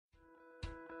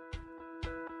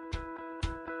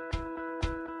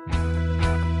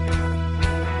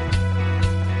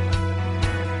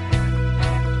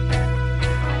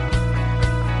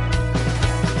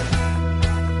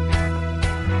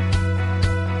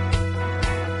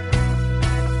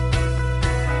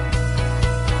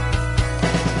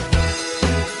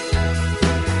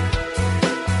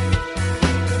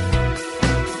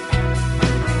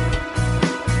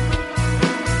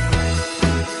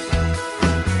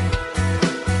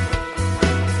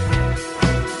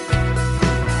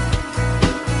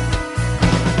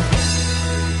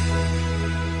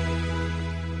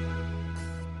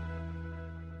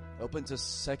open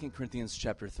to 2 Corinthians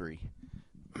chapter 3.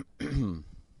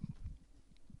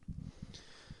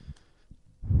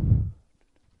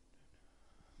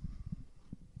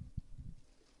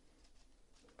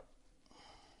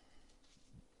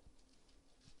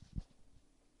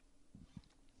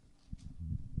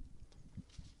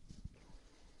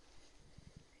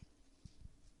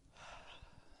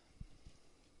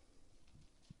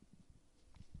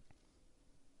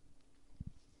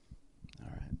 All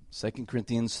right, 2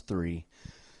 Corinthians 3.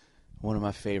 One of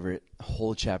my favorite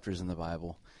whole chapters in the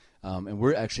Bible. And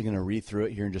we're actually going to read through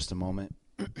it here in just a moment.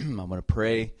 I'm going to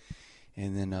pray,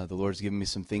 and then the Lord's given me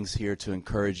some things here to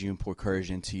encourage you and pour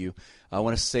courage into you. I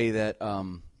want to say that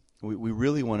we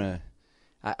really want to,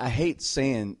 I hate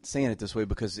saying it this way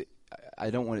because I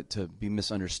don't want it to be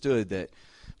misunderstood,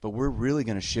 but we're really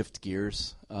going to shift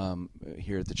gears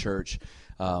here at the church.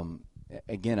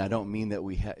 Again, I don't mean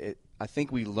that I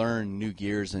think we learn new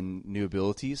gears and new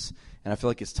abilities, and I feel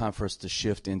like it's time for us to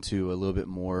shift into a little bit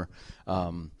more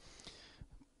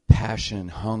passion,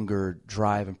 hunger,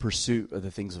 drive, and pursuit of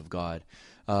the things of God.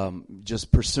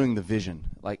 Just pursuing the vision.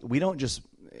 Like we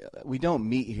don't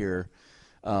meet here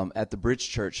at the Bridge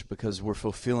Church because we're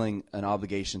fulfilling an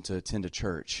obligation to attend a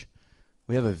church.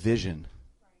 We have a vision.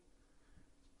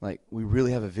 Like we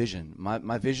really have a vision.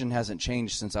 My vision hasn't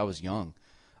changed since I was young.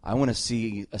 I want to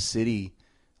see a city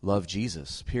love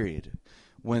Jesus, period.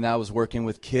 When I was working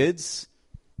with kids,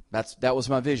 that was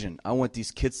my vision. I want these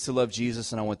kids to love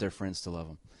Jesus, and I want their friends to love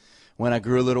him. When I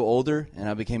grew a little older and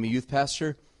I became a youth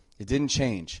pastor, it didn't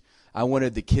change. I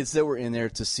wanted the kids that were in there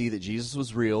to see that Jesus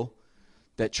was real,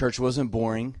 that church wasn't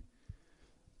boring,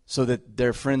 so that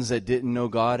their friends that didn't know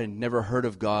God and never heard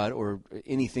of God or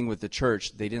anything with the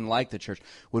church, they didn't like the church,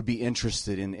 would be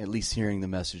interested in at least hearing the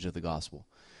message of the gospel.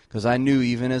 Because I knew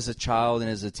even as a child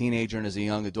and as a teenager and as a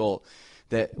young adult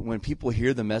that when people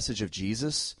hear the message of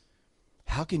Jesus,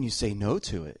 how can you say no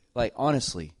to it? Like,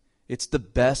 honestly, it's the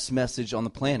best message on the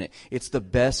planet. It's the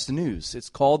best news. It's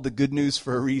called the good news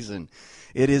for a reason.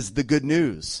 It is the good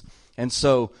news. And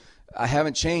so I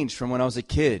haven't changed from when I was a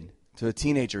kid to a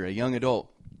teenager, a young adult,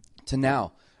 to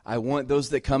now. I want those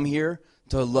that come here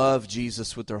to love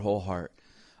Jesus with their whole heart.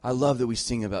 I love that we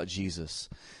sing about Jesus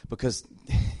because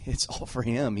it's all for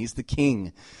him. He's the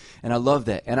king. And I love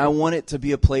that. And I want it to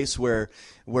be a place where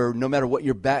no matter what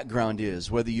your background is,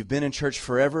 whether you've been in church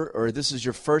forever or this is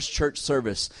your first church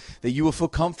service, that you will feel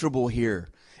comfortable here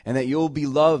and that you'll be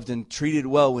loved and treated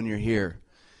well when you're here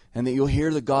and that you'll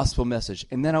hear the gospel message.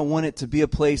 And then I want it to be a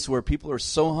place where people are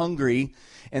so hungry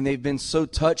and they've been so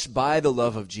touched by the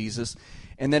love of Jesus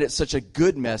and that it's such a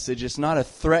good message. It's not a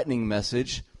threatening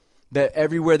message. That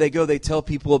everywhere they go, they tell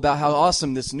people about how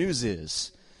awesome this news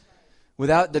is.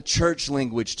 Without the church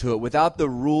language to it, without the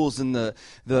rules and the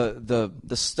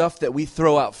stuff that we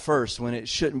throw out first when it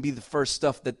shouldn't be the first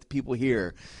stuff that people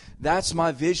hear. That's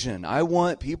my vision. I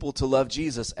want people to love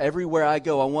Jesus. Everywhere I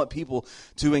go, I want people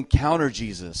to encounter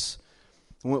Jesus.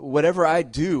 Whatever I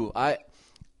do,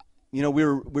 we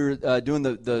were doing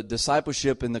the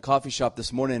discipleship in the coffee shop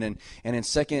this morning, and in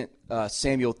 2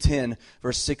 Samuel 10,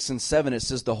 verse 6 and 7, it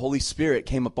says the Holy Spirit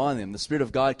came upon them. The Spirit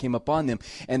of God came upon them,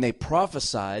 and they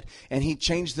prophesied, and he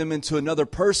changed them into another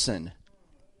person.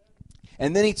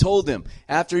 And then he told them,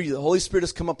 after the Holy Spirit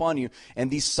has come upon you, and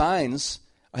these signs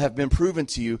have been proven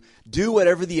to you, do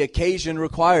whatever the occasion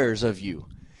requires of you.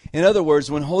 In other words,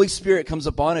 when Holy Spirit comes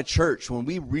upon a church, when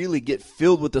we really get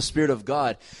filled with the Spirit of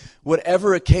God,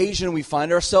 whatever occasion we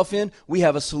find ourselves in, we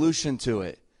have a solution to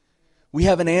it. We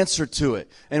have an answer to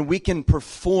it. And we can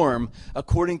perform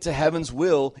according to heaven's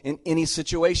will in any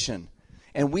situation.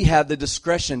 And we have the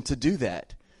discretion to do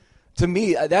that. To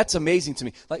me, that's amazing to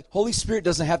me. Like, Holy Spirit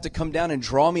doesn't have to come down and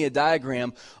draw me a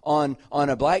diagram on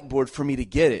a blackboard for me to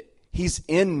get it. He's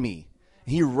in me.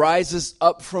 He rises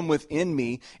up from within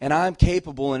me, and I'm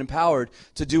capable and empowered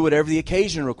to do whatever the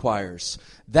occasion requires.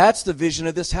 That's the vision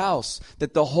of this house,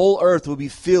 that the whole earth will be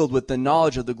filled with the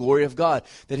knowledge of the glory of God,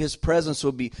 that his presence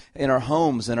will be in our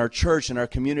homes, in our church, in our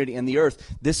community, and the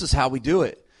earth. This is how we do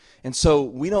it. And so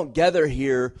we don't gather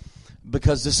here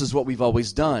because this is what we've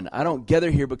always done. I don't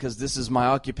gather here because this is my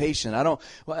occupation. I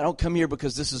don't come here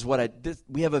because this is what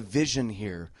we have a vision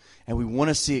here, and we want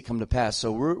to see it come to pass.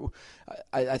 So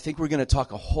I think we're going to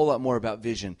talk a whole lot more about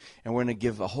vision, and we're going to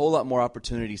give a whole lot more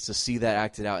opportunities to see that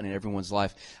acted out in everyone's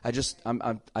life. I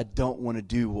don't want to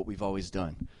do what we've always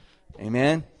done.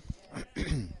 Amen?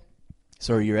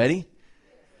 So are you ready?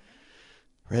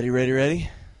 Ready?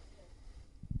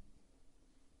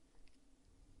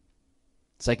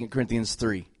 2 Corinthians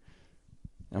 3.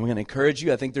 And we're going to encourage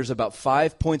you. I think there's about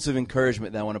 5 points of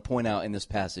encouragement that I want to point out in this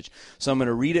passage. So I'm going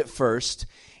to read it first,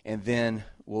 and then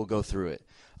we'll go through it.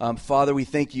 Father, we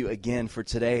thank you again for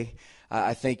today.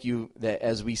 I thank you that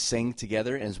as we sang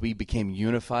together, as we became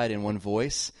unified in one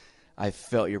voice, I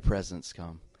felt your presence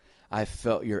come. I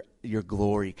felt your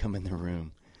glory come in the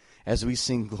room. As we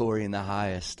sing glory in the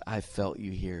highest, I felt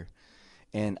you here.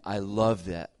 And I love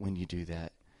that when you do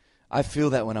that. I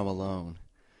feel that when I'm alone.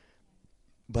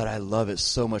 But I love it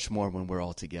so much more when we're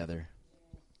all together.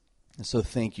 And so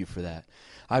thank you for that.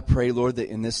 I pray, Lord, that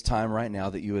in this time right now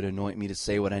that you would anoint me to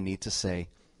say what I need to say,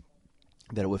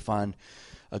 that it would find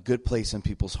a good place in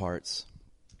people's hearts,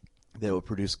 that it would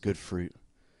produce good fruit.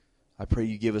 I pray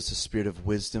you give us a spirit of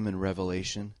wisdom and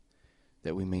revelation,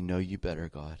 that we may know you better,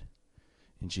 God.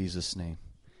 In Jesus' name,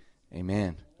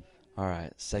 amen. All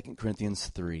right, 2 Corinthians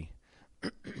 3.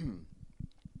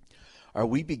 Are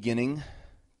we beginning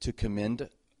to commend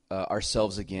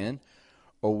ourselves again,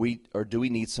 or do we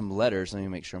need some letters? Let me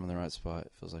make sure I'm in the right spot.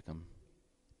 It feels like I'm...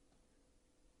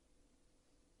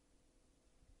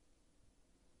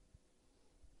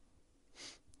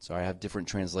 Sorry, I have different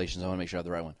translations. I want to make sure I have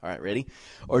the right one. All right, ready?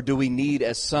 Or do we need,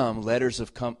 as some, letters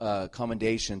of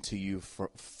commendation to you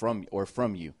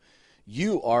from you?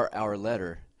 You are our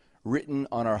letter, written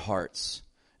on our hearts,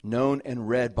 known and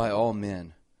read by all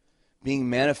men,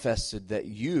 being manifested that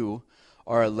you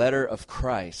are a letter of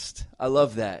Christ. I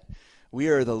love that. We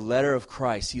are the letter of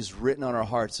Christ. He's written on our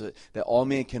hearts that all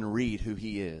men can read who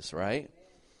he is, right?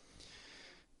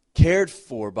 Cared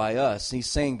for by us. He's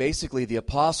saying basically the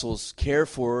apostles care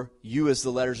for you as the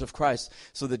letters of Christ.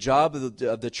 So the job of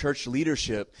the church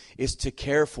leadership is to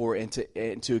care for and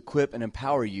to equip and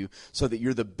empower you so that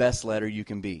you're the best letter you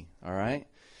can be. All right?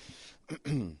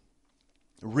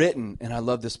 Written, and I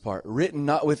love this part, written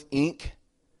not with ink,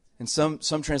 and some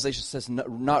translation says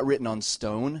not written on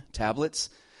stone tablets,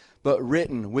 but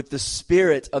written with the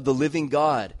Spirit of the living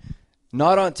God.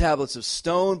 Not on tablets of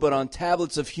stone, but on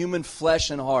tablets of human flesh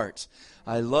and heart.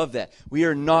 I love that. We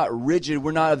are not rigid.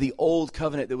 We're not of the old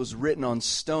covenant that was written on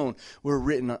stone.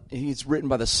 It's written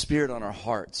by the Spirit on our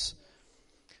hearts.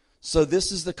 So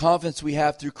this is the confidence we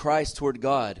have through Christ toward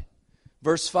God.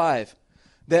 Verse 5,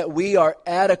 that we are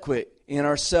adequate in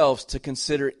ourselves to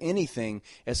consider anything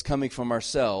as coming from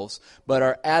ourselves, but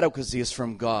our adequacy is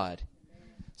from God.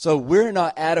 So we're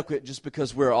not adequate just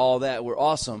because we're all that. We're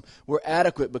awesome. We're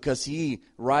adequate because he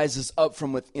rises up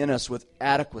from within us with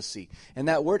adequacy. And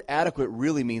that word adequate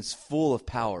really means full of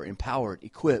power, empowered,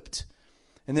 equipped.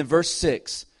 And then verse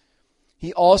 6,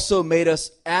 he also made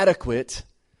us adequate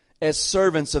as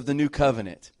servants of the new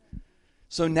covenant.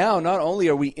 So now not only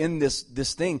are we in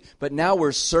this thing, but now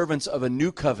we're servants of a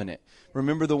new covenant.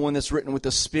 Remember the one that's written with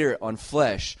the Spirit on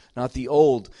flesh, not the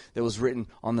old that was written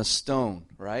on the stone,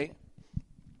 right?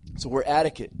 So we're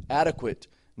adequate,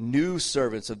 new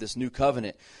servants of this new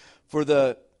covenant. For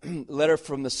the letter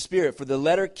from the Spirit, for the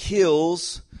letter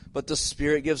kills, but the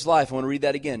Spirit gives life. I want to read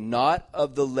that again. Not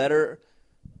of the letter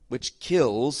which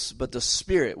kills, but the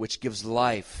Spirit which gives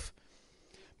life.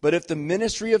 But if the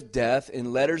ministry of death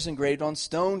in letters engraved on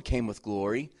stone came with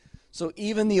glory, so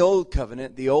even the old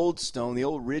covenant, the old stone, the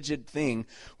old rigid thing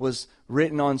was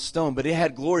written on stone, but it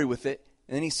had glory with it.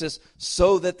 And then he says,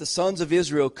 so that the sons of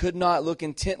Israel could not look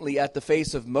intently at the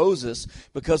face of Moses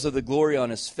because of the glory on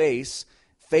his face,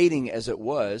 fading as it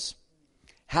was,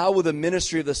 how will the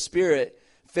ministry of the Spirit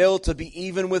fail to be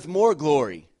even with more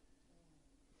glory?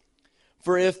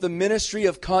 For if the ministry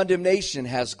of condemnation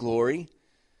has glory,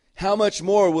 how much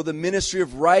more will the ministry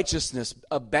of righteousness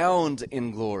abound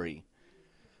in glory?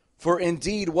 For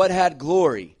indeed, what had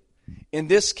glory, in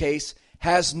this case,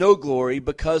 has no glory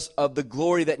because of the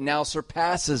glory that now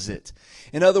surpasses it.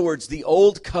 In other words, the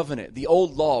old covenant, the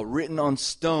old law written on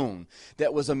stone,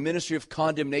 that was a ministry of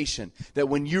condemnation, that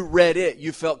when you read it,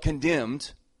 you felt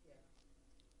condemned.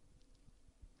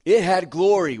 It had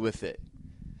glory with it.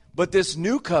 But this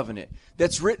new covenant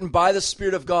that's written by the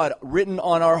Spirit of God, written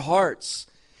on our hearts,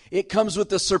 it comes with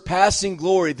the surpassing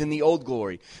glory than the old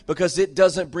glory, because it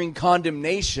doesn't bring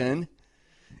condemnation.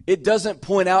 It doesn't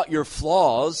point out your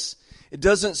flaws. It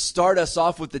doesn't start us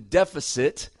off with a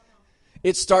deficit.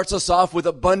 It starts us off with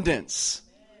abundance.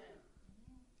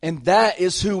 And that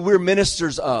is who we're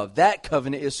ministers of. That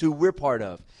covenant is who we're part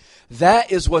of.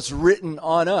 That is what's written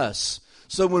on us.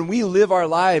 So when we live our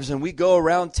lives and we go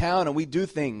around town and we do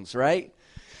things, right?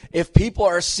 If people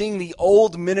are seeing the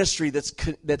old ministry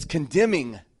that's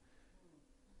condemning,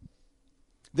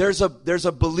 there's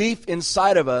a belief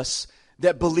inside of us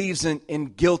that believes in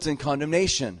guilt and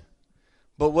condemnation.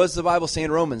 But what does the Bible say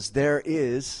in Romans? There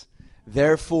is,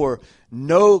 therefore,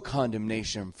 no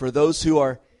condemnation for those who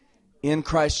are in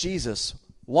Christ Jesus.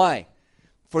 Why?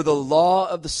 For the law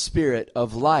of the Spirit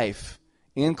of life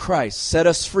in Christ set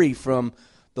us free from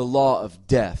the law of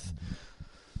death.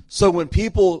 So when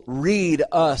people read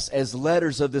us as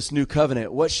letters of this new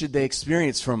covenant, what should they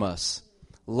experience from us?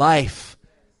 Life,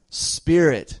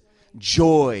 spirit,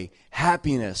 joy,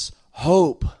 happiness,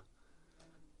 hope.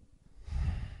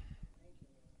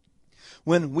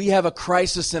 When we have a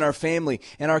crisis in our family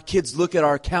and our kids look at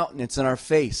our countenance and our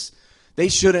face, they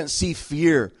shouldn't see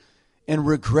fear and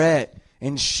regret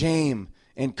and shame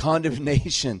and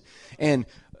condemnation and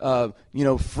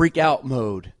freak out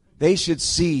mode. They should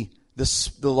see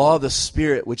the law of the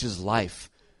Spirit, which is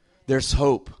life. There's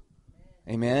hope.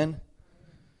 Amen?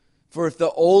 For if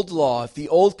the old law, if the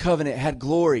old covenant had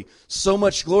glory, so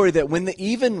much glory that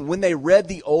even when they read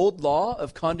the old law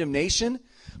of condemnation,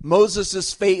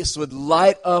 Moses' face would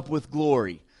light up with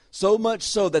glory. So much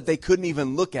so that they couldn't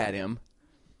even look at him,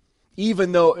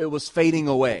 even though it was fading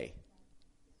away.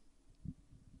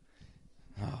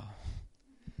 Oh.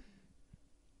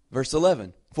 Verse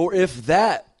 11, for if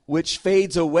that which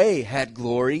fades away had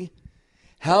glory,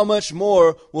 how much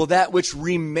more will that which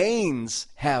remains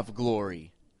have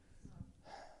glory?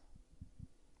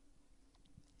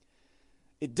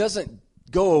 It doesn't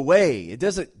go away. It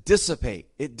doesn't dissipate.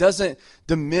 It doesn't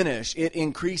diminish. It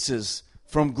increases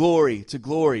from glory to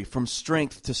glory, from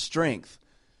strength to strength.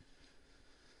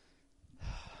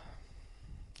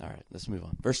 All right, let's move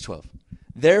on. Verse 12.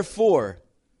 Therefore,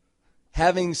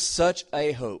 having such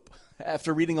a hope.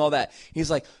 After reading all that, he's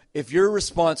like, if your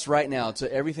response right now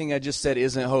to everything I just said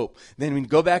isn't hope, then we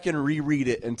go back and reread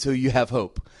it until you have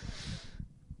hope.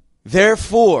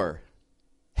 Therefore,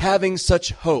 having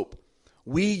such hope,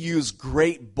 we use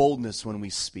great boldness when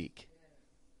we speak.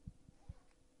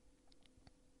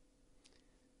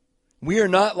 We are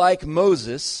not like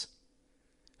Moses,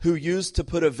 who used to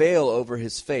put a veil over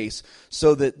his face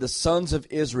so that the sons of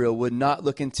Israel would not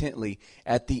look intently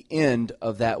at the end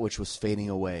of that which was fading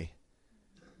away.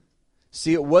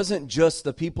 See, it wasn't just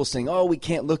the people saying, oh, we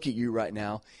can't look at you right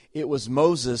now. It was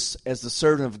Moses, as the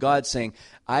servant of God, saying,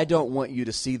 I don't want you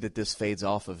to see that this fades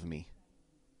off of me.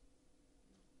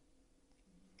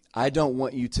 I don't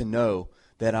want you to know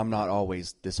that I'm not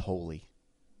always this holy.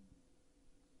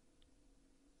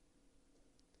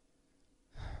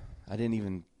 I didn't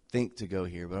even think to go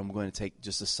here, but I'm going to take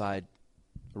just a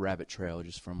rabbit trail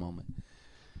just for a moment.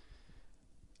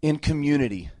 In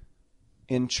community,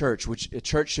 in church, which a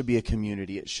church should be a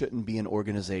community. It shouldn't be an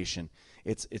organization.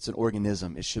 It's an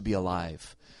organism. It should be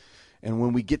alive. And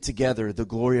when we get together, the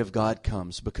glory of God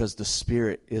comes because the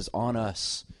Spirit is on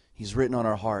us. He's written on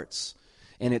our hearts.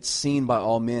 And it's seen by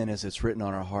all men as it's written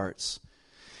on our hearts.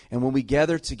 And when we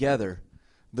gather together,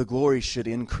 the glory should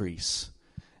increase.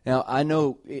 Now, I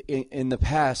know in the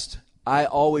past, I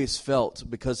always felt,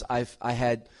 because I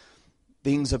had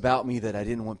things about me that I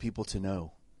didn't want people to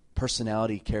know.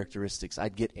 Personality characteristics.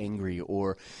 I'd get angry,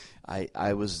 or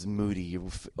I was moody,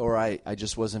 or I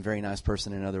just wasn't a very nice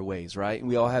person in other ways, right? And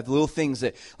we all have little things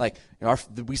that, like,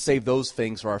 we save those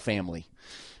things for our family.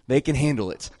 They can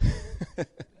handle it.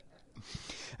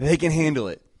 They can handle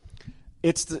it.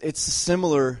 It's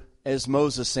similar as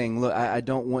Moses saying, look, I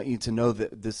don't want you to know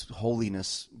that this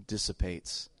holiness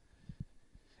dissipates.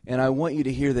 And I want you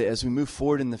to hear that as we move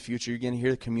forward in the future, you're going to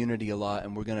hear the community a lot,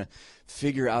 and we're going to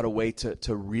figure out a way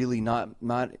to really not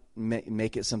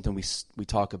make it something we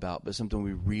talk about, but something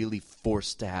we really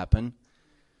force to happen.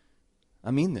 I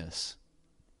mean this.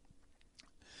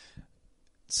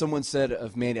 Someone said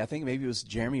of Mandy, I think maybe it was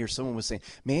Jeremy or someone was saying,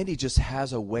 Mandy just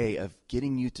has a way of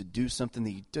getting you to do something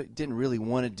that you didn't really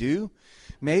want to do.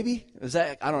 Maybe? Is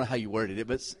that, I don't know how you worded it,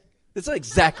 but it's not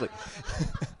exactly.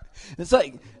 It's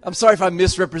like, I'm sorry if I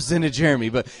misrepresented Jeremy,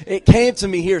 but it came to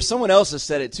me here. Someone else has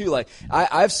said it too. Like,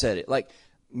 I've said it. Like,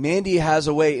 Mandy has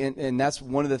a way, and that's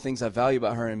one of the things I value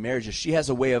about her in marriage, is she has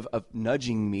a way of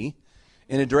nudging me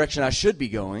in a direction I should be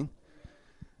going,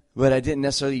 but I didn't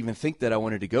necessarily even think that I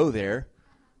wanted to go there.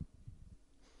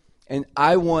 And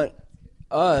I want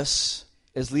us,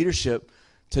 as leadership,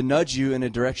 to nudge you in a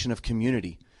direction of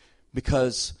community,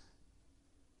 because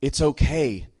it's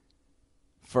okay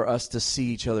for us to see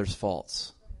each other's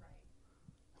faults.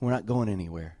 We're not going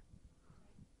anywhere.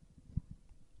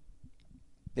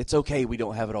 It's okay we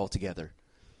don't have it all together.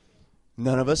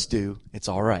 None of us do. It's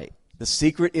all right. The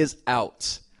secret is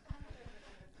out.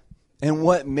 And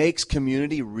what makes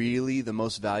community really the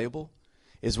most valuable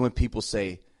is when people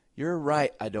say, you're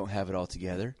right, I don't have it all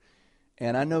together.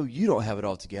 And I know you don't have it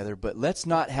all together, but let's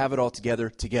not have it all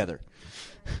together.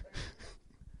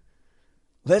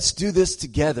 Let's do this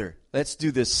together. Let's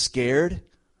do this scared.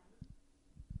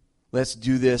 Let's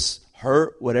do this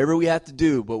hurt, whatever we have to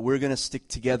do, but we're going to stick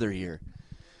together here.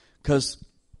 Because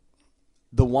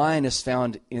the wine is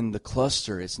found in the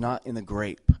cluster. It's not in the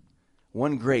grape.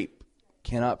 One grape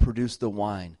cannot produce the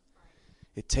wine.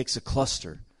 It takes a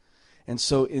cluster. And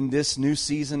so in this new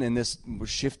season, we're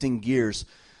shifting gears,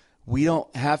 we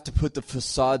don't have to put the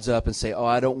facades up and say, oh,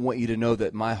 I don't want you to know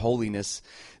that my holiness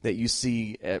that you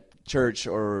see at church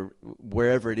or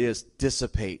wherever it is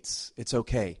dissipates. It's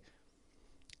okay.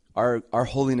 Our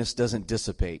holiness doesn't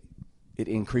dissipate. It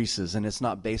increases, and it's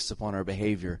not based upon our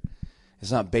behavior.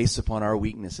 It's not based upon our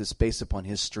weakness. It's based upon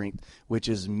His strength, which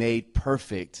is made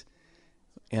perfect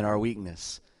in our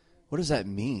weakness. What does that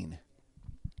mean?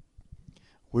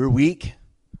 We're weak.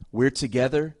 We're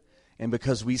together. And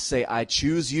because we say, I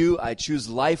choose you, I choose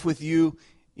life with you,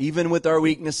 even with our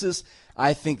weaknesses,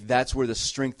 I think that's where the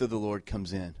strength of the Lord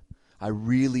comes in. I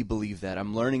really believe that.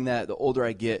 I'm learning that the older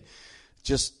I get.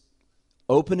 Just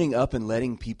opening up and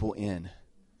letting people in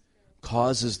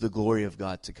causes the glory of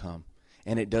God to come.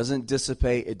 And it doesn't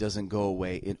dissipate. It doesn't go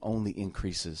away. It only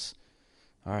increases.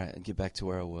 All right, I'll get back to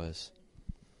where I was.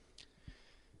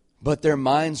 But their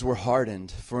minds were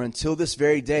hardened, for until this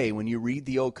very day, when you read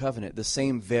the Old Covenant, the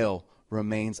same veil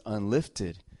remains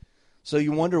unlifted. So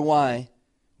you wonder why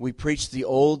we preach the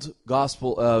old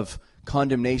gospel of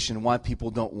condemnation, why people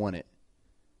don't want it.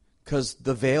 Because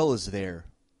the veil is there.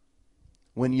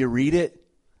 When you read it,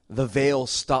 the veil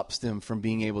stops them from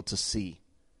being able to see.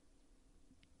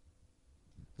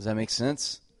 Does that make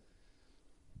sense?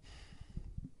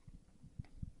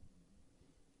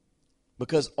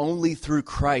 Because only through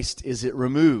Christ is it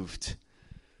removed.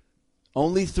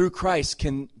 Only through Christ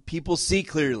can people see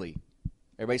clearly.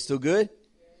 Everybody still good?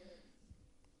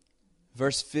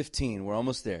 Verse 15, we're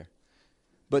almost there.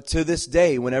 But to this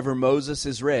day, whenever Moses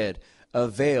is read, a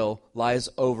veil lies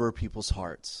over people's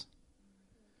hearts.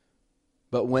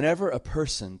 But whenever a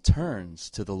person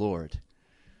turns to the Lord,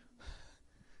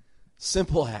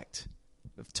 simple act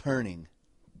of turning,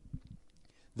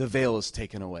 the veil is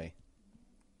taken away.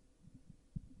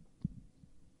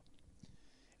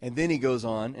 And then he goes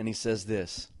on and he says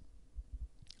this,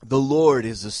 the Lord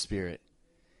is the Spirit.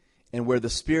 And where the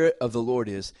Spirit of the Lord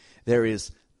is, there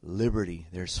is liberty,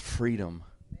 there's freedom.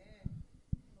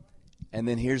 And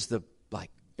then here's the,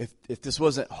 if this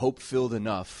wasn't hope-filled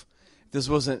enough, if this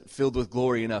wasn't filled with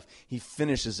glory enough, he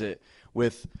finishes it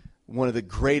with one of the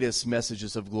greatest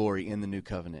messages of glory in the New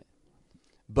Covenant.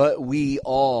 But we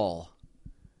all,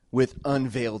 with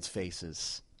unveiled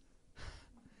faces,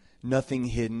 nothing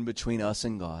hidden between us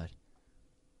and God,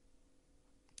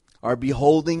 are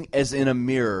beholding as in a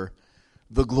mirror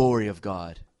the glory of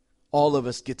God. All of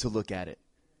us get to look at it.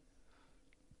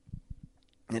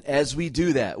 And as we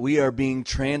do that, we are being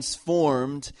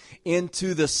transformed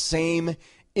into the same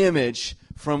image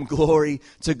from glory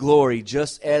to glory,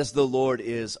 just as the Lord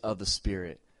is of the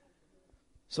Spirit.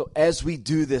 So as we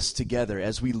do this together,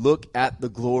 as we look at the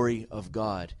glory of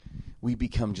God, we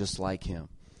become just like Him.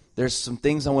 There's some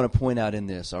things I want to point out in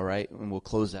this, all right? And we'll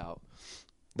close out.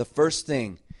 The first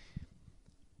thing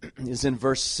is in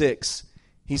verse 6.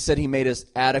 He said He made us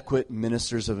adequate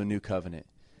ministers of a new covenant.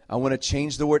 I want to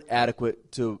change the word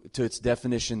adequate to its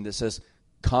definition that says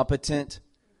competent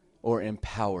or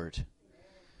empowered.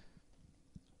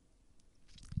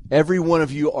 Every one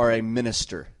of you are a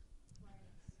minister.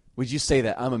 Would you say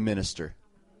that? I'm a minister.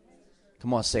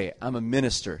 Come on, say it. I'm a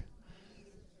minister.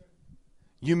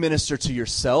 You minister to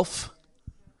yourself.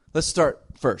 Let's start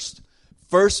first.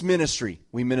 First ministry,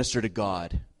 we minister to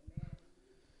God.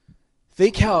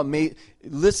 Think how it made,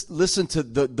 listen to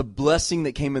the blessing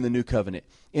that came in the new covenant.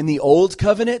 In the old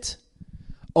covenant,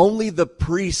 only the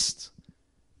priests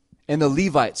and the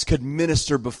Levites could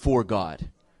minister before God.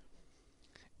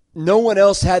 No one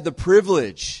else had the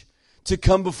privilege to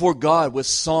come before God with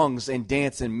songs and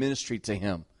dance and ministry to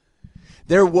Him.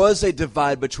 There was a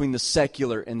divide between the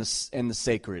secular and the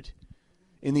sacred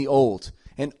in the old.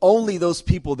 And only those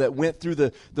people that went through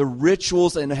the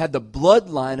rituals and had the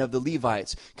bloodline of the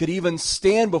Levites could even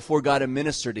stand before God and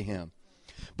minister to Him.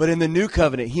 But in the new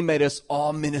covenant, He made us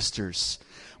all ministers,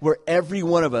 where every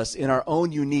one of us in our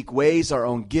own unique ways, our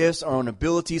own gifts, our own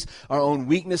abilities, our own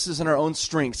weaknesses, and our own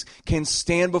strengths can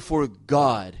stand before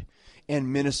God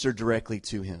and minister directly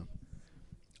to Him.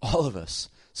 All of us.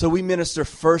 So we minister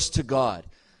first to God.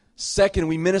 Second,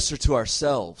 we minister to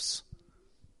ourselves.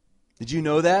 Did you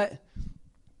know that?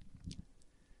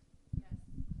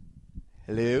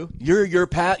 Hello? You're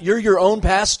your own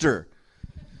pastor.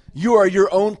 You are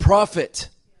your own prophet.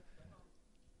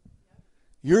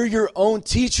 You're your own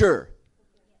teacher.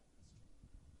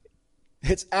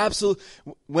 It's absolute.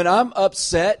 When I'm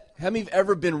upset, how many of you have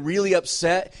ever been really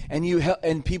upset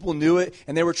and people knew it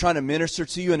and they were trying to minister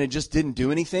to you and it just didn't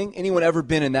do anything? Anyone ever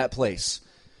been in that place?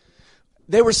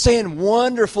 They were saying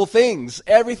wonderful things.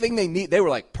 Everything they need. They were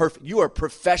like, perfect. You are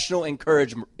professional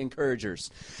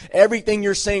encouragers. Everything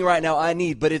you're saying right now, I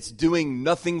need, but it's doing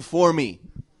nothing for me.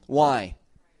 Why?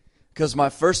 Because my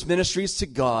first ministry is to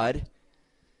God.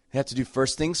 I have to do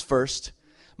first things first.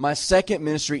 My second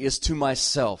ministry is to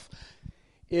myself.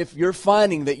 If you're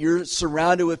finding that you're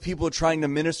surrounded with people trying to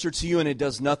minister to you and it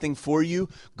does nothing for you,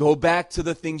 go back to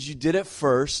the things you did at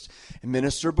first and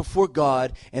minister before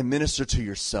God and minister to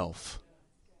yourself.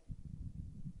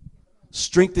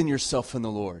 Strengthen yourself in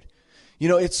the Lord. You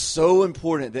know, it's so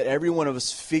important that every one of us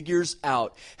figures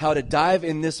out how to dive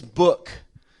in this book,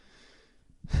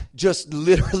 just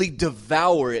literally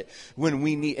devour it when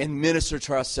we need, and minister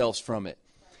to ourselves from it.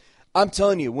 I'm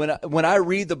telling you, when I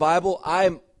read the Bible,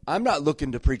 I'm not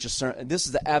looking to preach a sermon. This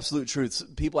is the absolute truth.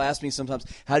 People ask me sometimes,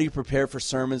 how do you prepare for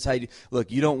sermons?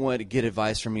 Look, you don't want to get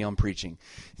advice from me on preaching.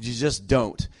 You just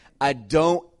don't. I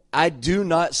do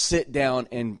not sit down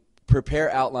and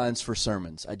prepare outlines for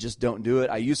sermons. I just don't do it.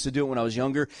 I used to do it when I was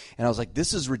younger, and I was like,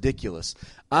 this is ridiculous.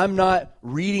 I'm not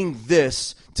reading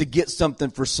this to get something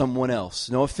for someone else.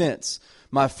 No offense.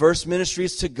 My first ministry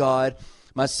is to God.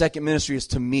 My second ministry is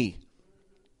to me.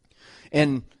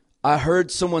 And I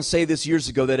heard someone say this years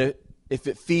ago that if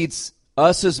it feeds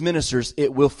us as ministers,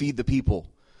 it will feed the people.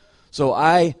 So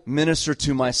I minister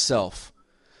to myself.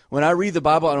 When I read the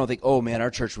Bible, I don't think, oh man,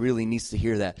 our church really needs to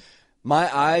hear that.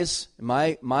 My eyes,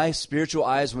 my spiritual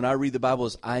eyes when I read the Bible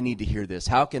is, I need to hear this.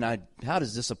 How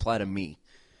does this apply to me?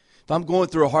 If I'm going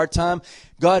through a hard time,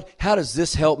 God, how does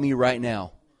this help me right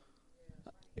now?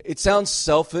 It sounds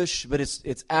selfish, but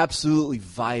it's absolutely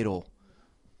vital.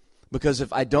 Because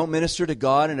if I don't minister to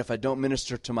God and if I don't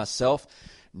minister to myself,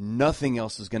 nothing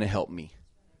else is going to help me.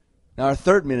 Now, our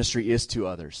third ministry is to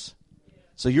others.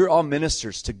 So you're all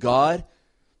ministers to God,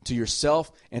 to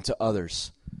yourself, and to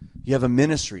others. You have a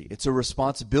ministry. It's a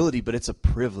responsibility, but it's a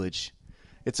privilege.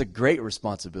 It's a great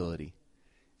responsibility.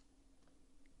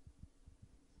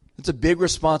 It's a big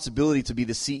responsibility to be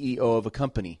the CEO of a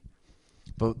company.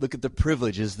 But look at the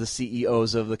privileges the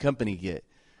CEOs of the company get.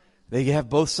 They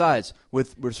have both sides.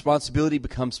 With responsibility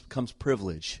comes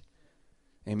privilege.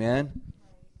 Amen?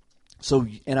 So,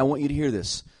 and I want you to hear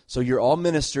this. So you're all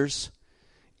ministers,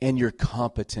 and you're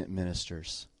competent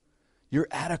ministers. You're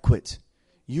adequate.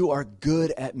 You are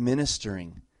good at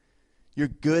ministering. You're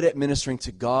good at ministering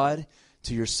to God,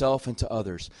 to yourself, and to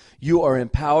others. You are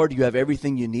empowered. You have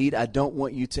everything you need. I don't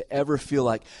want you to ever feel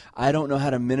like, I don't know how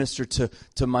to minister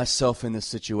to myself in this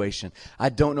situation. I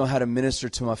don't know how to minister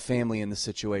to my family in this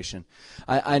situation.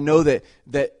 I know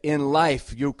that in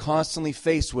life, you're constantly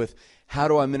faced with, how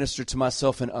do I minister to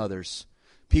myself and others?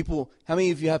 People, how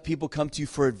many of you have people come to you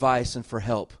for advice and for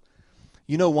help?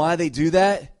 You know why they do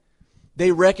that?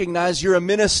 They recognize you're a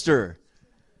minister.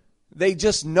 They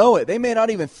just know it. They may not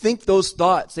even think those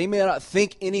thoughts. They may not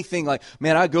think anything like,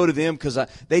 man, I go to them because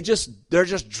they're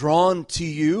just drawn to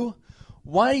you.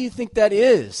 Why do you think that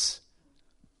is?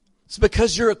 It's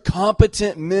because you're a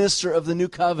competent minister of the new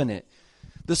covenant.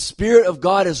 The Spirit of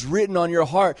God is written on your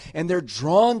heart, and they're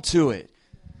drawn to it.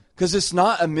 Because it's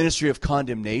not a ministry of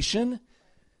condemnation.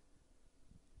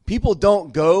 People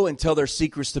don't go and tell their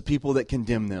secrets to people that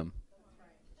condemn them.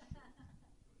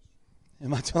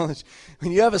 Am I telling you?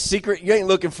 When you have a secret, you ain't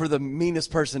looking for the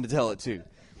meanest person to tell it to.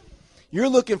 You're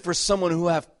looking for someone who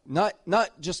have not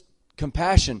just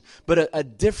compassion, but a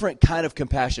different kind of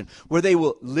compassion, where they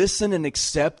will listen and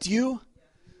accept you,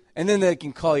 and then they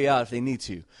can call you out if they need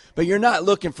to. But you're not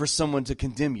looking for someone to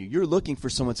condemn you. You're looking for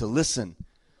someone to listen,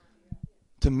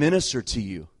 to minister to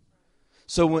you.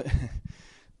 So when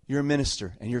you're a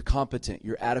minister, and you're competent,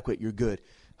 you're adequate, you're good.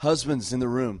 Husbands in the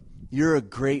room, you're a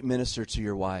great minister to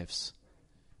your wives.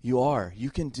 You are.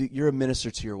 You're a minister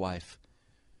to your wife.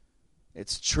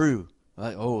 It's true.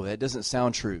 Like, oh, that doesn't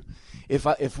sound true.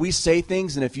 If we say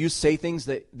things, and if you say things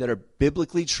that are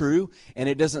biblically true, and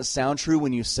it doesn't sound true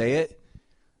when you say it,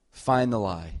 find the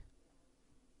lie.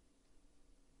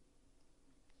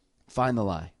 Find the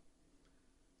lie.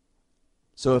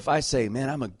 So if I say, man,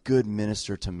 I'm a good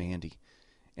minister to Mandy,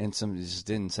 and something just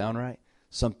didn't sound right,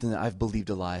 something that I've believed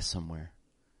a lie somewhere.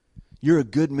 You're a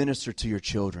good minister to your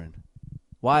children.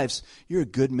 Wives, you're a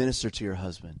good minister to your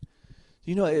husband.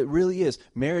 You know, it really is.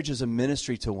 Marriage is a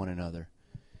ministry to one another.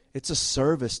 It's a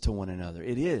service to one another.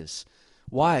 It is.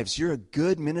 Wives, you're a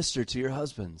good minister to your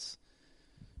husbands.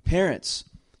 Parents,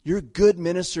 you're good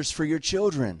ministers for your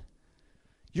children.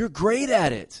 You're great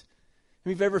at it.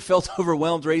 Have you ever felt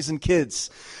overwhelmed raising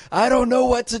kids? I don't know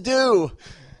what to do.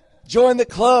 Join the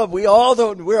club. We're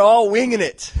all winging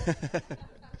it.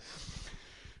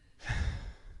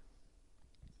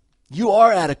 You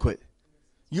are adequate.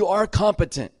 You are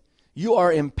competent. You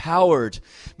are empowered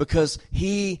because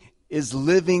He is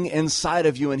living inside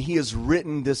of you, and He has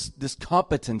written this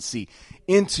competency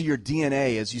into your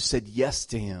DNA as you said yes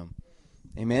to Him.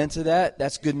 Amen to that?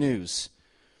 That's good news.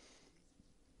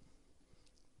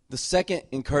 The second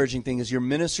encouraging thing is you're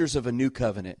ministers of a new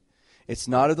covenant. It's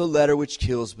not of the letter which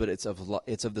kills, but it's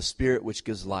of the Spirit which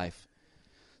gives life.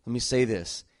 Let me say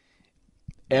this.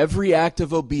 Every act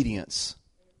of obedience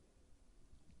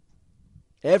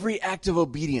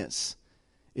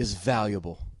is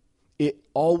valuable. It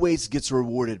always gets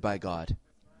rewarded by God.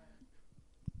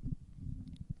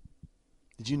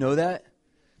 Did you know that?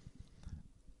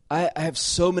 I have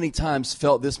so many times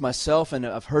felt this myself, and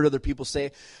I've heard other people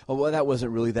say, oh, well, that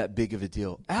wasn't really that big of a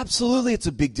deal. Absolutely, it's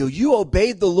a big deal. You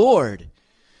obeyed the Lord.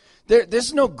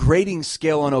 There's no grading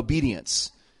scale on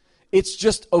obedience. It's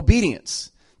just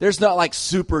obedience. There's not like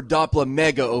super Doppler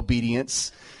mega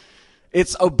obedience.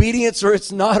 It's obedience or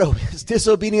it's not. It's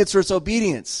disobedience or it's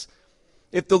obedience.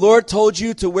 If the Lord told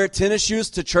you to wear tennis shoes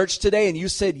to church today and you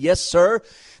said, yes, sir,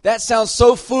 that sounds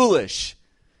so foolish.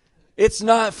 It's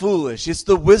not foolish. It's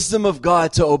the wisdom of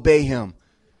God to obey Him.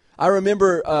 I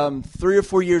remember 3 or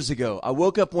 4 years ago, I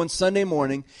woke up one Sunday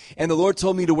morning and the Lord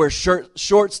told me to wear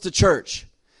shorts to church.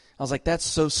 I was like, that's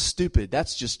so stupid.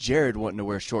 That's just Jared wanting to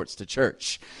wear shorts to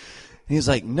church. And he's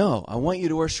like, no, I want you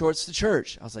to wear shorts to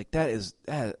church. I was like,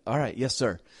 all right, yes,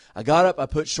 sir. I got up, I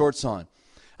put shorts on.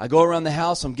 I go around the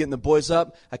house, I'm getting the boys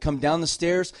up. I come down the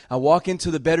stairs, I walk into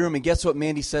the bedroom, and guess what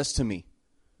Mandy says to me?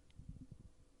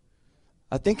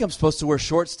 I think I'm supposed to wear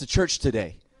shorts to church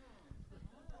today.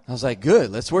 I was like,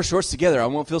 good, let's wear shorts together. I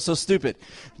won't feel so stupid.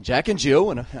 Jack and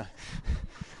Jill.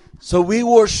 So we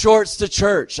wore shorts to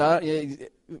church.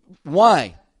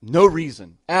 Why? No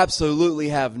reason. Absolutely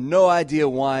have no idea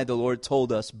why the Lord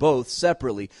told us both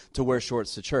separately to wear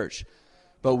shorts to church.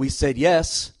 But we said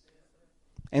yes.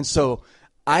 And so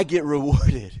I get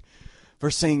rewarded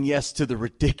for saying yes to the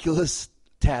ridiculous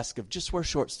task of just wear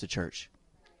shorts to church.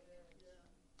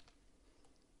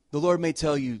 The Lord may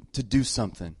tell you to do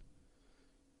something.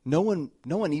 No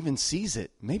one even sees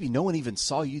it. Maybe no one even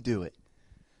saw you do it.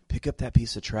 Pick up that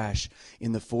piece of trash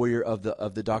in the foyer of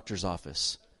the doctor's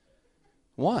office.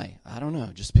 Why? I don't know.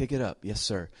 Just pick it up. Yes,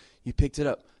 sir. You picked it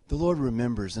up. The Lord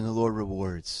remembers and the Lord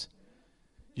rewards.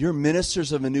 You're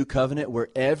ministers of a new covenant where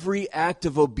every act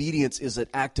of obedience is an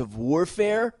act of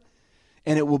warfare,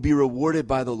 and it will be rewarded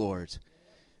by the Lord.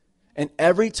 And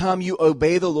every time you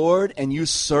obey the Lord and you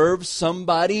serve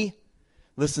somebody,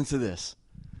 listen to this.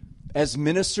 As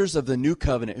ministers of the new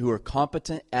covenant who are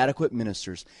competent, adequate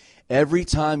ministers, every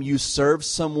time you serve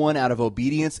someone out of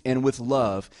obedience and with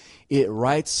love, it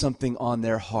writes something on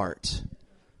their heart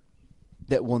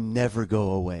that will never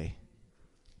go away.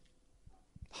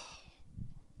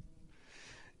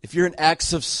 If you're an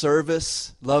acts of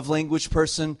service, love language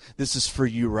person, this is for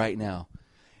you right now.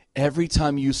 Every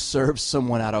time you serve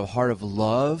someone out of a heart of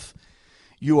love,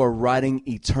 you are writing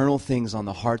eternal things on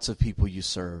the hearts of people you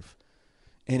serve.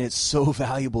 And it's so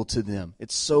valuable to them.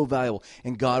 It's so valuable.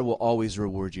 And God will always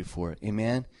reward you for it.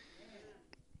 Amen?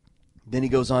 Then he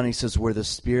goes on and he says, where the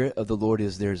Spirit of the Lord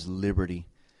is, there's liberty.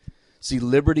 See,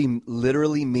 liberty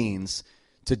literally means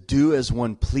to do as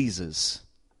one pleases,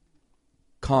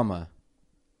 comma,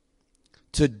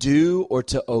 to do or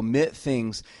to omit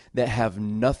things that have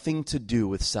nothing to do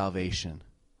with salvation.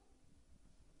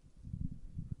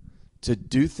 To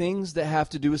do things that have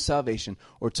to do with salvation,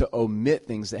 or to omit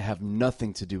things that have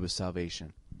nothing to do with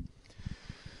salvation.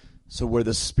 So where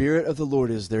the Spirit of the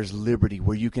Lord is, there's liberty,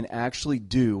 where you can actually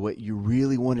do what you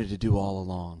really wanted to do all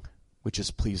along, which is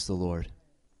please the Lord.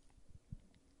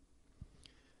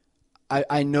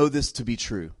 I know this to be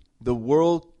true. The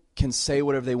world can say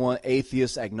whatever they want.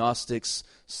 Atheists, agnostics,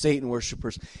 Satan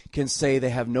worshipers can say they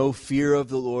have no fear of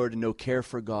the Lord and no care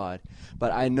for God.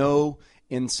 But I know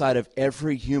inside of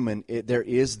every human, there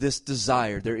is this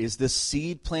desire, there is this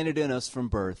seed planted in us from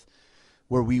birth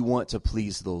where we want to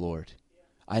please the Lord.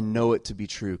 I know it to be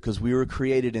true because we were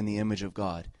created in the image of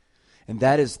God. And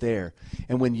that is there.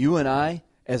 And when you and I,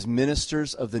 as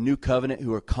ministers of the new covenant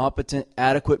who are competent,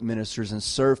 adequate ministers and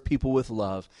serve people with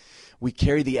love, we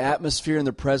carry the atmosphere and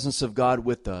the presence of God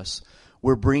with us.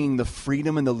 We're bringing the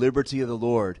freedom and the liberty of the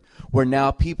Lord. Where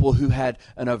now people who had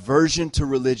an aversion to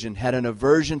religion, had an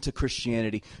aversion to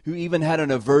Christianity, who even had an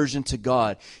aversion to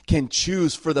God, can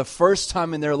choose for the first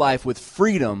time in their life with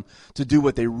freedom to do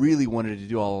what they really wanted to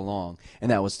do all along.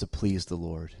 And that was to please the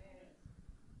Lord.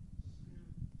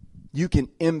 You can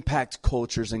impact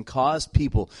cultures and cause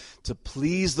people to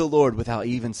please the Lord without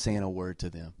even saying a word to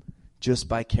them. Just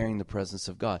by carrying the presence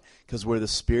of God. Because where the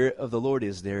Spirit of the Lord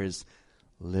is, there is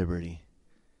liberty.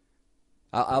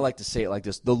 I like to say it like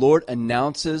this. The Lord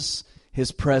announces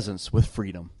his presence with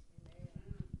freedom.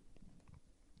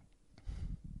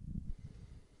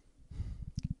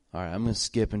 All right, I'm going to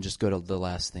skip and just go to the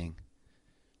last thing.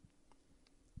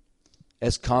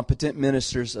 As competent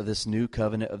ministers of this new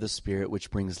covenant of the Spirit,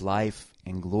 which brings life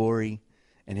and glory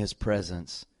and his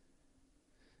presence,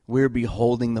 we're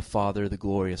beholding the Father, the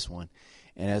glorious one.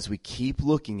 And as we keep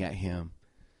looking at him,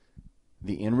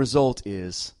 the end result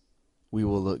is we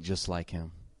will look just like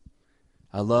him.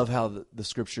 I love how the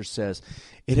scripture says,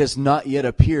 it has not yet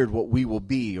appeared what we will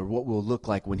be or what we'll look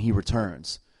like when he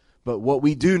returns. But what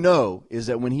we do know is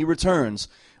that when he returns,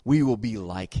 we will be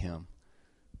like him.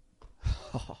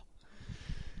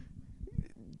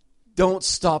 Don't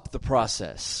stop the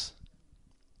process.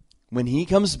 When he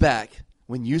comes back,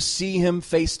 when you see him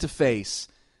face to face,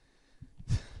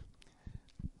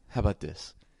 how about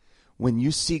this? When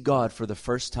you see God for the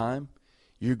first time,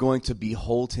 you're going to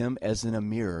behold him as in a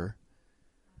mirror,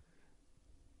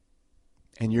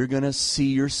 and you're going to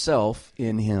see yourself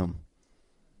in him,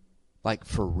 like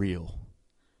for real.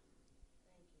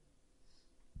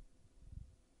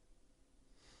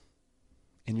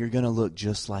 And you're going to look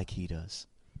just like he does.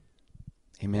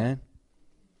 Amen?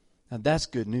 Now that's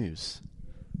good news.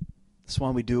 That's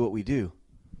why we do what we do.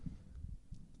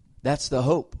 That's the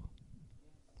hope.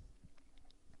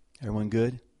 Everyone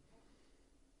good?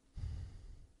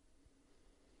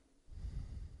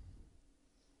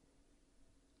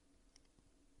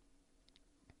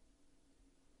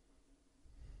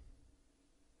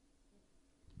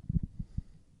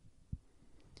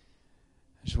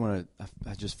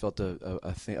 I just felt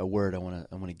a word I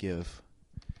want to give,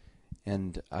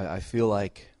 and I feel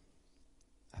like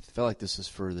this is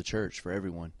for the church, for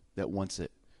everyone that wants it.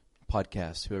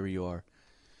 Podcast, whoever you are,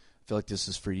 I feel like this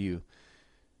is for you.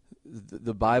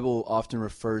 The Bible often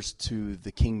refers to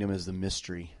the kingdom as the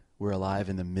mystery. We're alive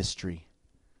in the mystery.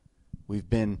 We've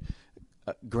been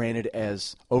granted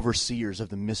as overseers of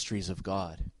the mysteries of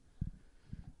God.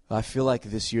 I feel like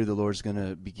this year the Lord's going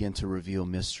to begin to reveal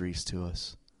mysteries to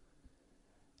us.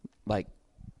 Like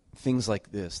things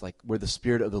like this, like where the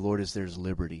Spirit of the Lord is, there's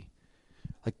liberty.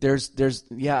 Like there's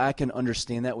I can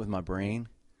understand that with my brain,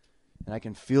 and I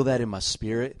can feel that in my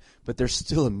spirit, but there's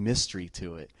still a mystery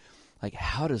to it. Like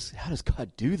how does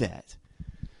God do that?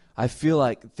 I feel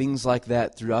like things like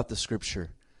that throughout the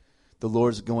Scripture, the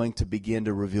Lord's going to begin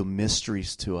to reveal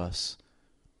mysteries to us.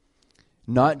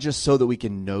 Not just so that we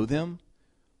can know them,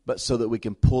 but so that we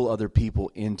can pull other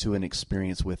people into an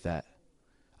experience with that.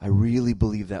 I really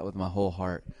believe that with my whole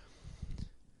heart.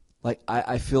 Like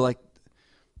I feel like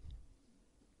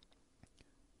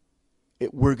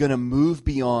we're going to move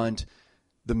beyond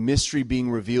the mystery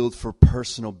being revealed for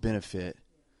personal benefit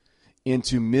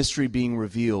into mystery being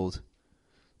revealed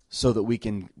so that we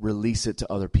can release it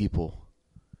to other people.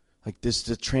 Like this is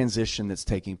a transition that's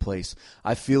taking place.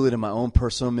 I feel it in my own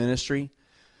personal ministry.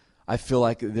 I feel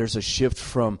like there's a shift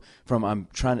from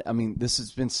this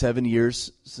has been 7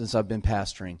 years since I've been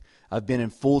pastoring. I've been in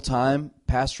full-time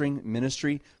pastoring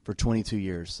ministry for 22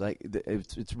 years. Like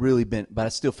it's really been, but I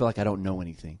still feel like I don't know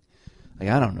anything. Like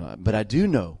I don't know, but I do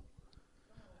know.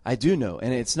 I do know,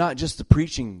 and it's not just the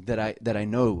preaching that I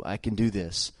know I can do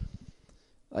this.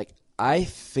 Like I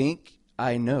think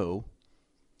I know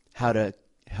how to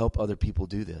help other people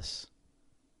do this.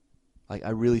 Like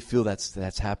I really feel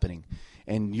that's happening.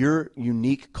 And your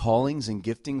unique callings and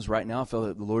giftings right now, I feel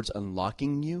that the Lord's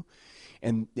unlocking you.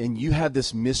 And you have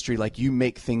this mystery, like you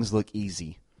make things look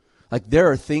easy. Like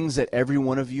there are things that every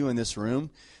one of you in this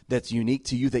room that's unique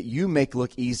to you that you make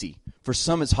look easy. For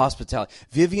some, it's hospitality.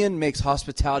 Vivian makes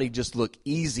hospitality just look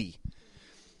easy.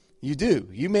 You do.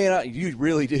 You may not. You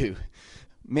really do.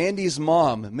 Mandy's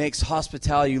mom makes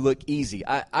hospitality look easy.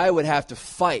 I would have to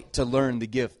fight to learn the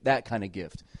gift, that kind of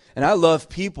gift. And I love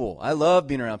people. I love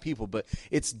being around people, but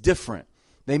it's different.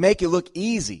 They make it look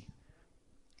easy,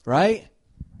 right?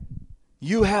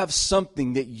 You have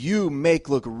something that you make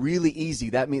look really easy.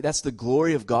 That's the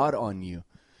glory of God on you.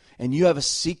 And you have a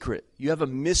secret. You have a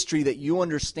mystery that you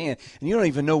understand, and you don't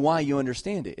even know why you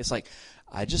understand it. It's like,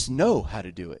 I just know how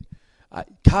to do it.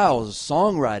 Kyle's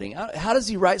songwriting. How does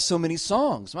he write so many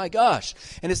songs? My gosh.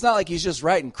 And it's not like he's just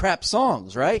writing crap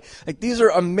songs, right? Like these are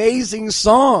amazing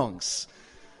songs.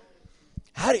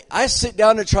 I sit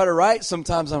down to try to write.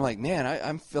 Sometimes I'm like, man,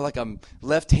 I feel like I'm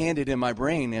left-handed in my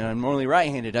brain, and I'm normally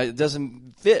right-handed. It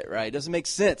doesn't fit, right? It doesn't make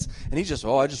sense. And he's just,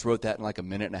 I just wrote that in like a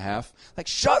minute and a half. Like,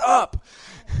 shut up.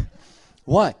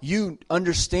 What? You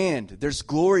understand. There's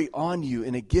glory on you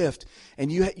in a gift,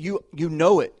 and you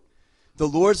know it. The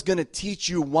Lord's going to teach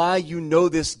you why you know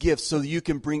this gift so that you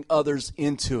can bring others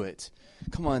into it.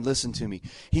 Come on, listen to me.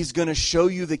 He's going to show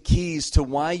you the keys to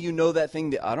why you know that thing.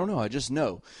 That I don't know. I just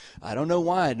know. I don't know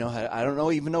why I know. I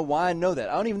don't even know why I know that.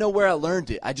 I don't even know where I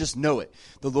learned it. I just know it.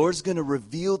 The Lord's going to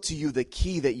reveal to you the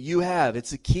key that you have.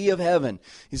 It's the key of heaven.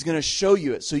 He's going to show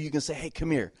you it so you can say, hey,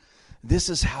 come here. This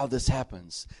is how this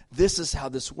happens. This is how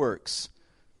this works.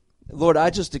 Lord, I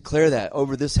just declare that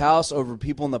over this house, over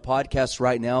people in the podcast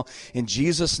right now, in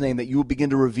Jesus' name, that you will begin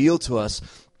to reveal to us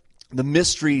the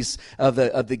mysteries of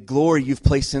the glory you've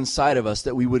placed inside of us,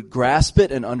 that we would grasp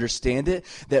it and understand it,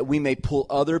 that we may pull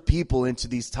other people into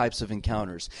these types of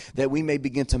encounters, that we may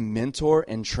begin to mentor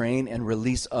and train and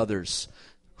release others.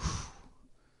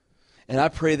 And I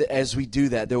pray that as we do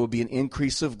that, there will be an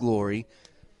increase of glory.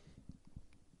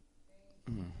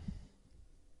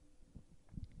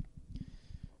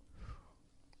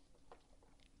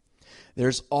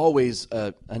 There's always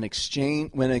an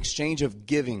exchange, when an exchange of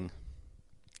giving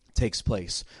takes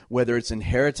place, whether it's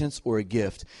inheritance or a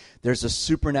gift, there's a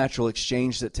supernatural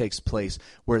exchange that takes place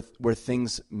where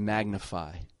things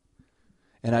magnify.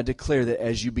 And I declare that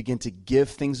as you begin to give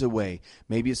things away,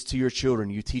 maybe it's to your children,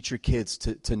 you teach your kids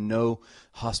to know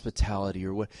hospitality,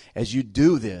 or what, as you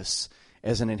do this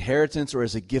as an inheritance or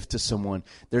as a gift to someone,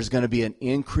 there's going to be an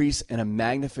increase and a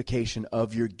magnification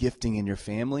of your gifting in your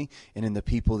family and in the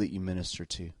people that you minister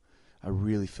to. I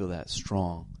really feel that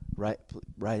strong.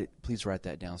 Please write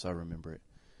that down so I remember it.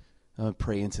 I'm going to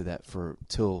pray into that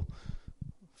till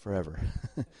forever.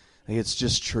 It's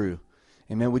just true.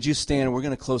 Amen. Would you stand? We're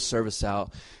going to close service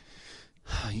out.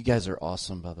 You guys are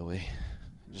awesome, by the way.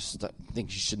 Just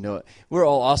think you should know it. We're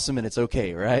all awesome, and it's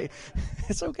okay, right?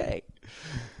 It's okay.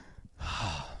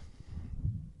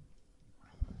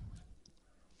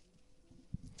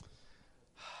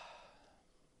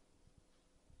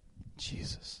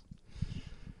 Jesus.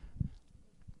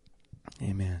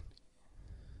 Amen.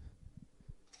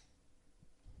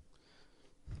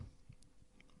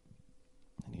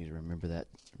 I need to remember that.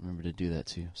 Remember to do that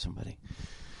to somebody.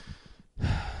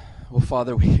 Well,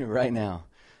 Father, right now,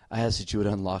 I ask that you would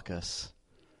unlock us.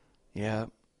 Yeah.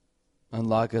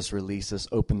 Unlock us, release us,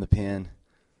 open the pen.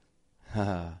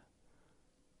 I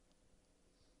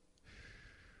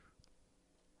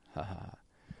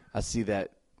see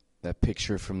that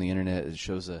picture from the internet. It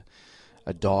shows a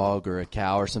dog or a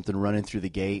cow or something running through the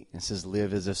gate. It says,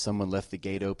 live as if someone left the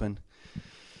gate open.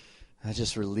 I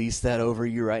just release that over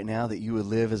you right now, that you would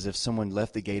live as if someone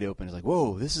left the gate open. It's like,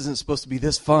 whoa, this isn't supposed to be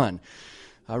this fun.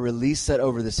 I release that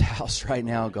over this house right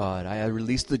now, God. I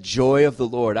release the joy of the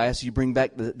Lord. I ask you to bring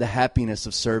back the happiness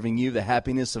of serving you, the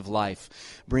happiness of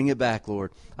life. Bring it back,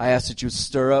 Lord. I ask that you would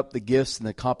stir up the gifts and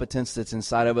the competence that's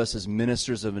inside of us as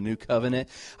ministers of a new covenant.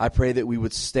 I pray that we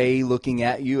would stay looking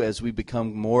at you as we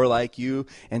become more like you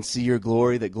and see your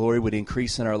glory, that glory would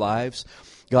increase in our lives.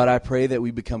 God, I pray that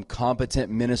we become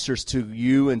competent ministers to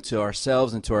you and to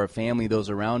ourselves and to our family, those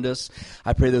around us.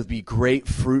 I pray there would be great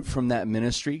fruit from that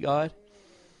ministry, God.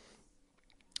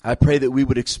 I pray that we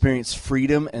would experience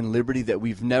freedom and liberty that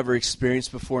we've never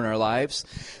experienced before in our lives.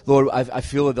 Lord, I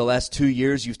feel that the last 2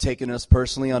 years you've taken us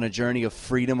personally on a journey of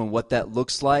freedom and what that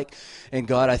looks like. And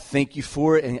God, I thank you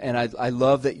for it. And I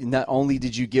love that not only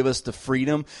did you give us the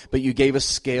freedom, but you gave us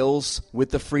scales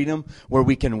with the freedom where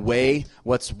we can weigh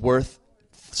what's worth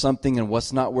something and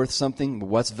what's not worth something,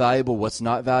 what's valuable, what's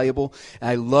not valuable. And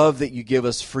I love that you give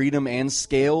us freedom and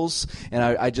scales, and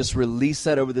I just release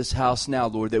that over this house now,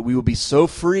 Lord, that we will be so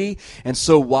free and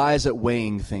so wise at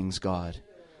weighing things, God.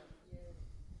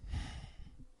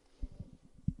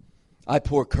 I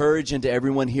pour courage into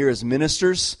everyone here as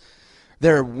ministers.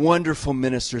 They're wonderful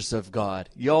ministers of God.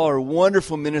 Y'all are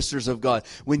wonderful ministers of God.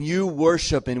 When you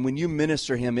worship and when you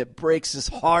minister Him, it breaks His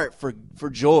heart for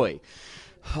joy.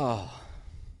 Oh.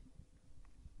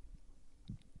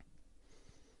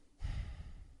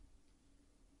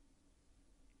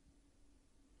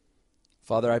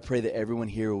 Father, I pray that everyone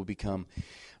here will become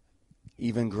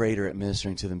even greater at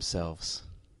ministering to themselves,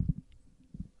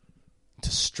 to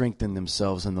strengthen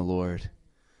themselves in the Lord,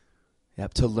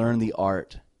 to learn the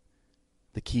art,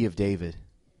 the key of David,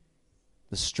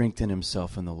 to strengthen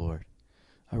himself in the Lord.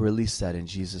 I release that in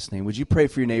Jesus' name. Would you pray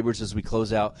for your neighbors as we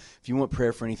close out? If you want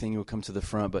prayer for anything, you'll come to the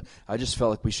front, but I just felt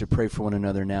like we should pray for one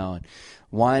another now. And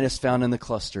wine is found in the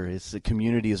cluster. It's the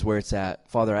community is where it's at.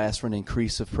 Father, I ask for an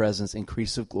increase of presence,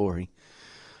 increase of glory.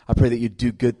 I pray that you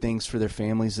do good things for their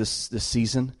families this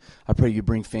season. I pray you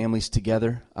bring families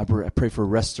together. I pray for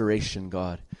restoration,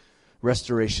 God.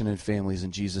 Restoration in families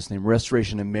in Jesus' name.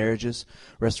 Restoration in marriages.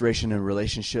 Restoration in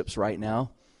relationships right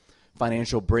now.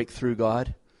 Financial breakthrough,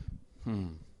 God. A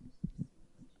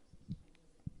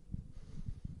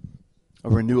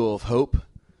renewal of hope.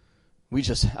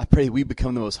 I pray we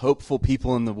become the most hopeful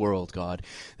people in the world, God.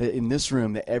 That in this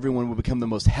room, that everyone will become the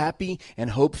most happy and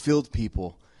hope-filled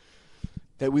people.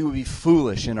 That we would be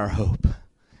foolish in our hope.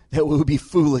 That we would be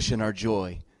foolish in our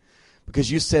joy.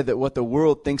 Because you said that what the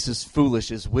world thinks is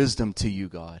foolish is wisdom to you,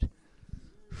 God.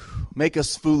 Make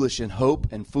us foolish in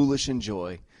hope and foolish in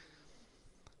joy.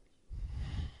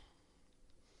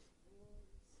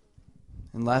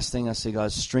 And last thing I say,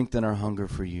 God, strengthen our hunger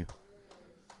for you.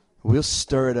 We'll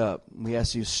stir it up. We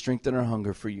ask you to strengthen our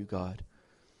hunger for you, God,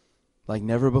 like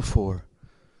never before.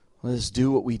 Let us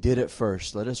do what we did at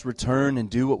first. Let us return and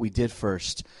do what we did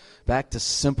first. Back to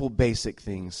simple, basic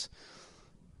things.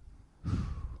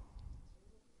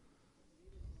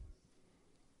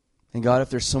 And God,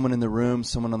 if there's someone in the room,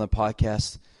 someone on the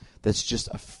podcast that's just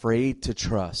afraid to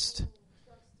trust,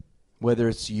 whether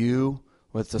it's you,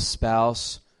 whether it's a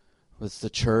spouse, whether it's the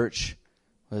church,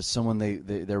 whether it's someone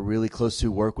they're really close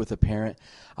to, work with a parent,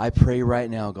 I pray right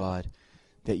now, God,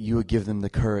 that you would give them the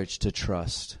courage to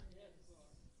trust.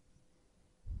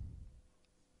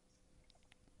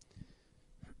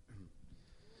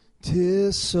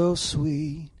 "'Tis so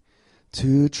sweet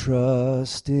to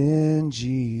trust in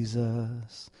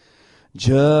Jesus,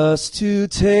 just to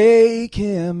take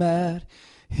him at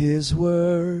his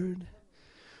word,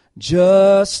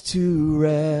 just to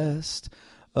rest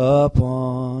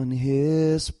upon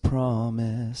his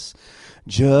promise,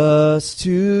 just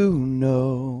to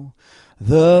know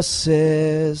thus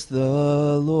says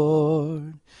the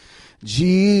Lord.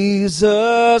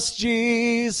 Jesus,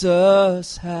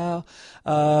 Jesus, how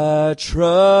I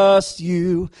trust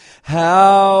you,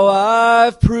 how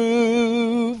I've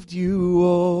proved you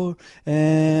o'er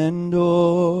and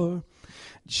o'er.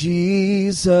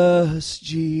 Jesus,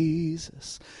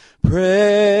 Jesus,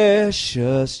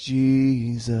 precious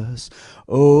Jesus,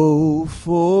 oh,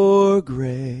 for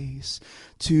grace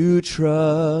to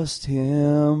trust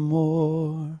him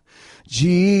more.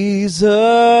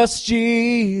 Jesus,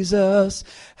 Jesus,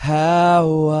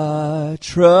 how I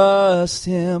trust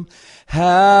him,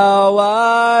 how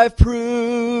I've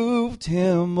proved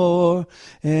him o'er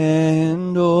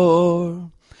and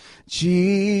o'er.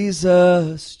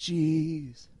 Jesus,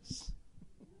 Jesus.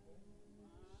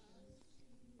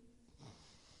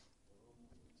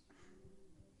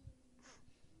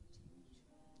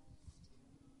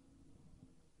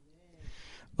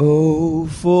 Oh,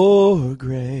 for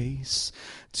grace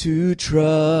to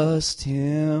trust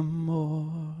him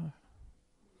more.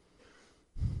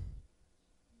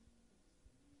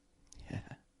 Yeah.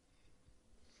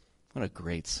 What a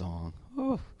great song.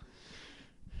 Oh.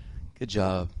 Good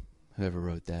job, whoever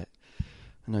wrote that.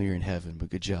 I know you're in heaven,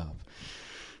 but good job.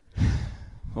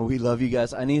 Well, we love you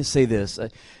guys. I need to say this.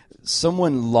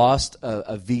 Someone lost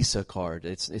a Visa card.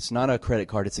 It's not a credit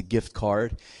card. It's a gift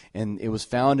card. And it was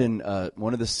found in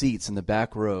one of the seats in the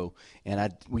back row.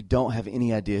 And we don't have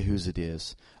any idea whose it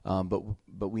is. But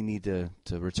we need to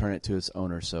return it to its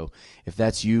owner. So if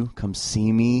that's you, come see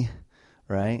me,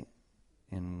 right?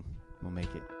 And we'll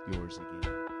make it yours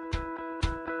again.